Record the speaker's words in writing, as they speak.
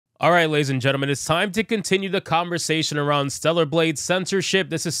All right, ladies and gentlemen, it's time to continue the conversation around Stellar Blade censorship.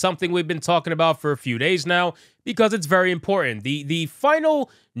 This is something we've been talking about for a few days now because it's very important. The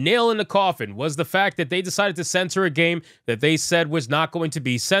final nail in the coffin was the fact that they decided to censor a game that they said was not going to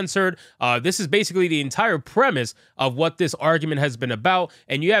be censored. This is basically the entire premise of what this argument has been about.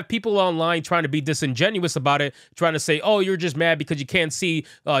 And you have people online trying to be disingenuous about it, trying to say, oh, you're just mad because you can't see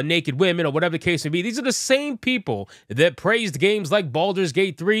naked women or whatever the case may be. These are the same people that praised games like Baldur's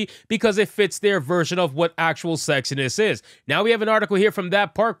Gate 3 because it fits their version of what actual sexiness is. Now we have an article here from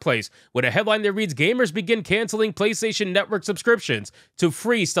That Park Place with a headline that reads, gamers begin canceling PlayStation Network subscriptions to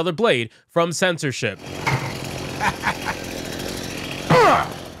free Stellar Blade from censorship.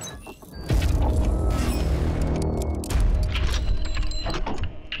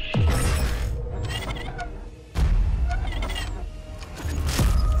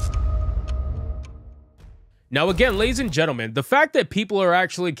 Now, again, ladies and gentlemen, the fact that people are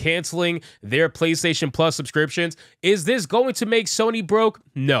actually canceling their PlayStation Plus subscriptions, is this going to make Sony broke?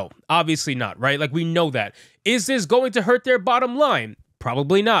 No, obviously not, right? Like, we know that. Is this going to hurt their bottom line?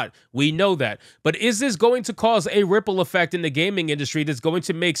 Probably not. We know that. But is this going to cause a ripple effect in the gaming industry that's going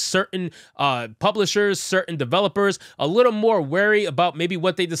to make certain publishers, certain developers a little more wary about maybe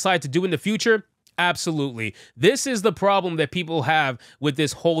what they decide to do in the future? Absolutely. This is the problem that people have with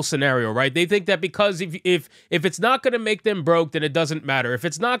this whole scenario, right? They think that because if it's not going to make them broke, then it doesn't matter. If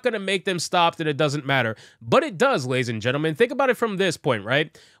it's not going to make them stop, then it doesn't matter. But it does, ladies and gentlemen. Think about it from this point,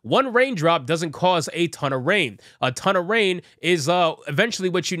 right? One raindrop doesn't cause a ton of rain. A ton of rain is eventually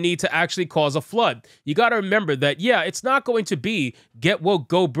what you need to actually cause a flood. You got to remember that, yeah, it's not going to be get woke,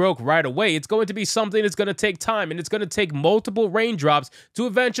 go broke right away. It's going to be something that's going to take time, and it's going to take multiple raindrops to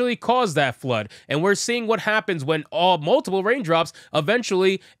eventually cause that flood. And we're seeing what happens when all multiple raindrops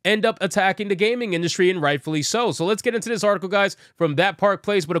eventually end up attacking the gaming industry, and rightfully so. So let's get into this article, guys, from That Park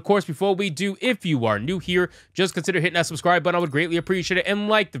Place. But of course, before we do, if you are new here, just consider hitting that subscribe button. I would greatly appreciate it, and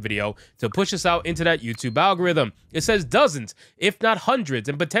like the video to push us out into that YouTube algorithm. It says dozens, if not hundreds,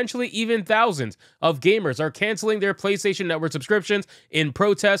 and potentially even thousands of gamers are canceling their PlayStation Network subscriptions in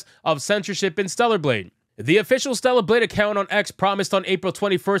protest of censorship in Stellar Blade. The official Stellar Blade account on X promised on April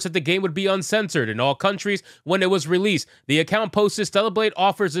 21st that the game would be uncensored in all countries when it was released. The account posted Stellar Blade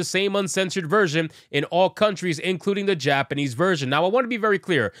offers the same uncensored version in all countries, including the Japanese version. Now, I want to be very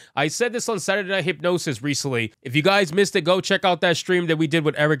clear. I said this on Saturday Night Hypnosis recently. If you guys missed it, go check out that stream that we did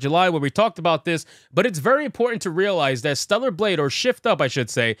with Eric July where we talked about this. But it's very important to realize that Stellar Blade, or Shift Up, I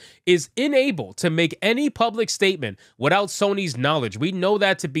should say, is unable to make any public statement without Sony's knowledge. We know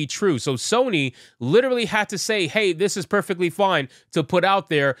that to be true. So Sony literally had to say, hey, this is perfectly fine to put out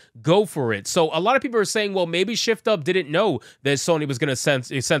there, go for it. So a lot of people are saying, well, maybe Shift Up didn't know that Sony was going to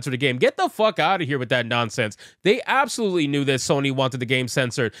censor the game. Get the fuck out of here with that nonsense. They absolutely knew that Sony wanted the game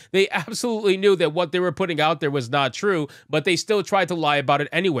censored. They absolutely knew that what they were putting out there was not true, but they still tried to lie about it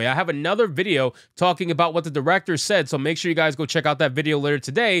anyway. I have another video talking about what the director said, so make sure you guys go check out that video later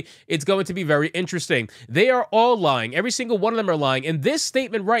today. It's going to be very interesting. They are all lying. Every single one of them are lying, and this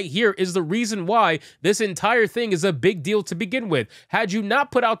statement right here is the reason why this entire thing is a big deal to begin with. Had you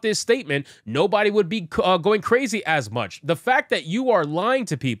not put out this statement, nobody would be going crazy as much. The fact that you are lying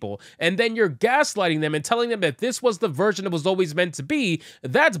to people and then you're gaslighting them and telling them that this was the version it was always meant to be,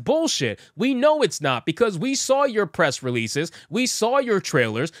 that's bullshit. We know it's not, because we saw your press releases, we saw your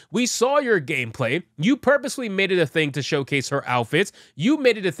trailers, we saw your gameplay. You purposely made it a thing to showcase her outfits. You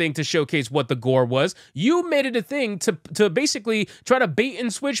made it a thing to showcase what the gore was. You made it a thing to basically try to bait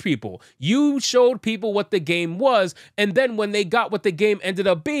and switch people. You showed people what the game was, and then when they got what the game ended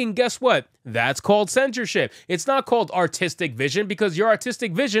up being, guess what? That's called censorship. It's not called artistic vision, because your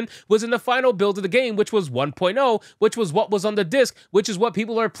artistic vision was in the final build of the game, which was 1.0, which was what was on the disc, which is what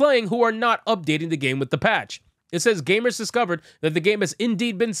people are playing who are not updating the game with the patch. It says gamers discovered that the game has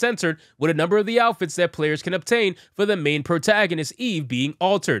indeed been censored, with a number of the outfits that players can obtain for the main protagonist, Eve, being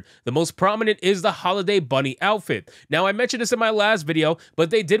altered. The most prominent is the Holiday Bunny outfit. Now, I mentioned this in my last video, but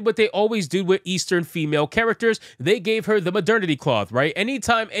they did what they always do with Eastern female characters. They gave her the modernity cloth, right?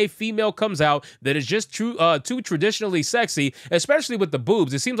 Anytime a female comes out that is just too traditionally sexy, especially with the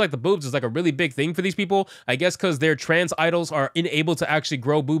boobs, it seems like the boobs is like a really big thing for these people. I guess because their trans idols are unable to actually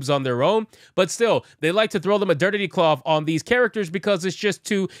grow boobs on their own. But still, they like to throw the modernity cloth on these characters because it's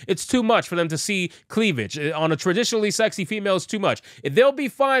too much for them to see cleavage. On a traditionally sexy female, it's too much. They'll be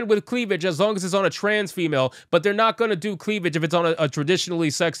fine with cleavage as long as it's on a trans female, but they're not going to do cleavage if it's on a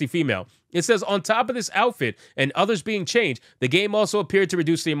traditionally sexy female. It says, on top of this outfit and others being changed, the game also appeared to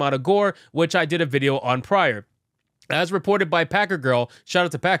reduce the amount of gore, which I did a video on prior. As reported by Packer Girl, shout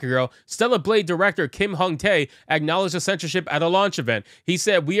out to Packer Girl, Stellar Blade director Kim Hung-tae acknowledged the censorship at a launch event. He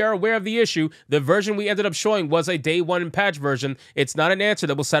said, "We are aware of the issue. The version we ended up showing was a day one patch version. It's not an answer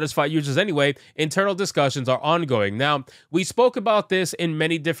that will satisfy users anyway. Internal discussions are ongoing." Now, we spoke about this in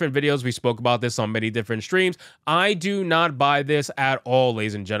many different videos. We spoke about this on many different streams. I do not buy this at all,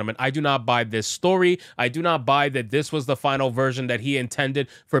 ladies and gentlemen. I do not buy this story. I do not buy that this was the final version that he intended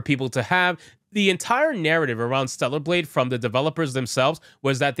for people to have. The entire narrative around Stellar Blade from the developers themselves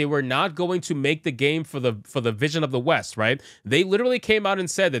was that they were not going to make the game for the vision of the West, right? They literally came out and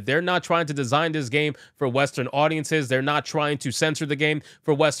said that they're not trying to design this game for Western audiences. They're not trying to censor the game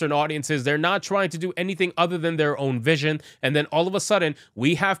for Western audiences. They're not trying to do anything other than their own vision. And then all of a sudden,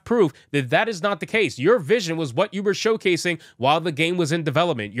 we have proof that that is not the case. Your vision was what you were showcasing while the game was in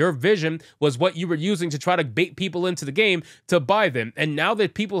development. Your vision was what you were using to try to bait people into the game to buy them. And now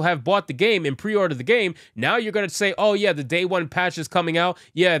that people have bought the game and pre-order the game, now you're going to say, oh yeah, the day one patch is coming out.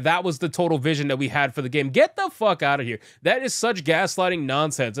 Yeah, that was the total vision that we had for the game. Get the fuck out of here. That is such gaslighting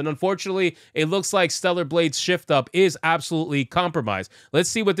nonsense. And unfortunately, it looks like Stellar Blade's shift up is absolutely compromised. Let's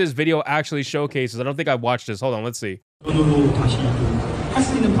see what this video actually showcases. I don't think I watched this. Hold on, let's see. 다시 할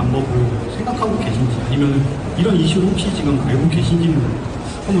수 있는 방법을 생각하고 계신지 아니면 이런 이슈를 혹시 지금 알고 계신지는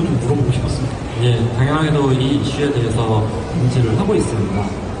한번 좀 물어보고 싶었습니다. 예, 당연하게도 이 이슈에 대해서 인지를 하고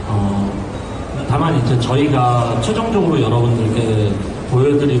있습니다. 다만 이제 저희가 최종적으로 여러분들께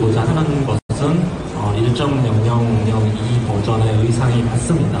보여드리고자 하는 것은 1.0002 버전의 의상이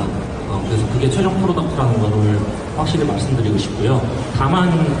맞습니다. 그래서 그게 최종 프로덕트라는 것을 확실히 말씀드리고 싶고요. 다만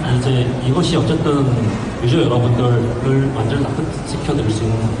이제 이것이 어쨌든 유저 여러분들을 완전히 납득시켜드릴 수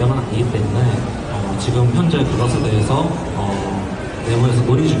있는 답변은 아니기 때문에 지금 현재 그것에 대해서 내부에서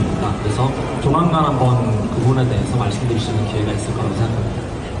논의 중입니다. 그래서 조만간 한번 그 부분에 대해서 말씀드릴 수 있는 기회가 있을 거라고 생각합니다.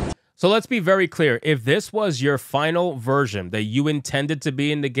 So let's be very clear. If this was your final version that you intended to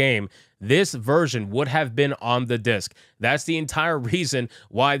be in the game, this version would have been on the disc. That's the entire reason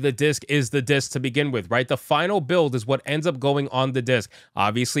why the disc is the disc to begin with, right? The final build is what ends up going on the disc.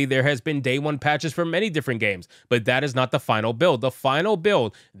 Obviously, there has been day one patches for many different games, but that is not the final build. The final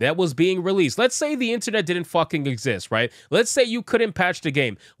build that was being released, let's say the internet didn't fucking exist, right? Let's say you couldn't patch the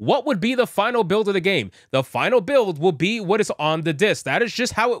game. What would be the final build of the game? The final build will be what is on the disc. That is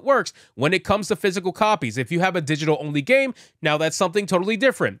just how it works when it comes to physical copies. If you have a digital-only game, now that's something totally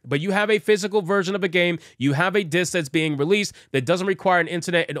different, but you have a physical version of a game, you have a disc that's being released that doesn't require an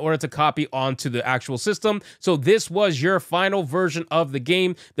internet in order to copy onto the actual system. So this was your final version of the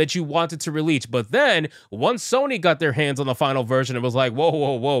game that you wanted to release. But then once Sony got their hands on the final version, it was like, whoa,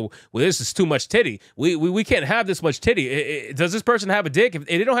 whoa, whoa, well, this is too much titty. We can't have this much titty. Does this person have a dick? If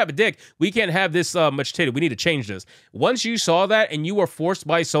they don't have a dick, we can't have this much titty. We need to change this. Once you saw that and you were forced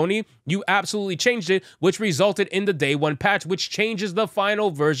by Sony, you absolutely changed it, which resulted in the day one patch, which changes the final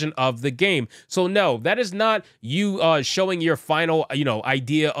version of the game. So no, that is not you showing your final,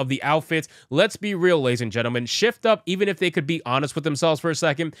 idea of the outfits. Let's be real, ladies and gentlemen. Shift Up, even if they could be honest with themselves for a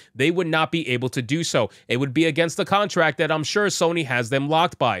second, they would not be able to do so. It would be against the contract that I'm sure Sony has them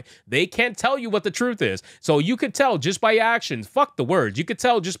locked by. They can't tell you what the truth is. So you could tell just by actions, fuck the words, you could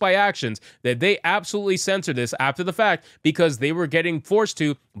tell just by actions that they absolutely censored this after the fact because they were getting forced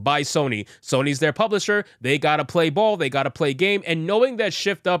to by Sony. Sony's their publisher. They got to play ball. They got to play game. And knowing that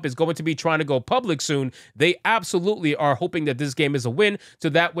Shift Up is going to be trying to go public soon, they absolutely are hoping that this game is a win. So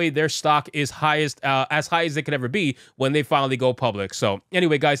that way their stock is as high as it could ever be when they finally go public. So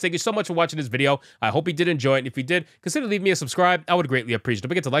anyway, guys, thank you so much for watching this video. I hope you did enjoy it. And if you did, consider leaving me a subscribe. I would greatly appreciate it. Don't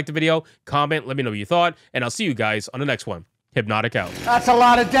forget to like the video, comment, let me know what you thought, and I'll see you guys on the next one. Hypnotic out. That's a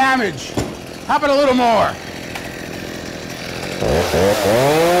lot of damage. How about a little more?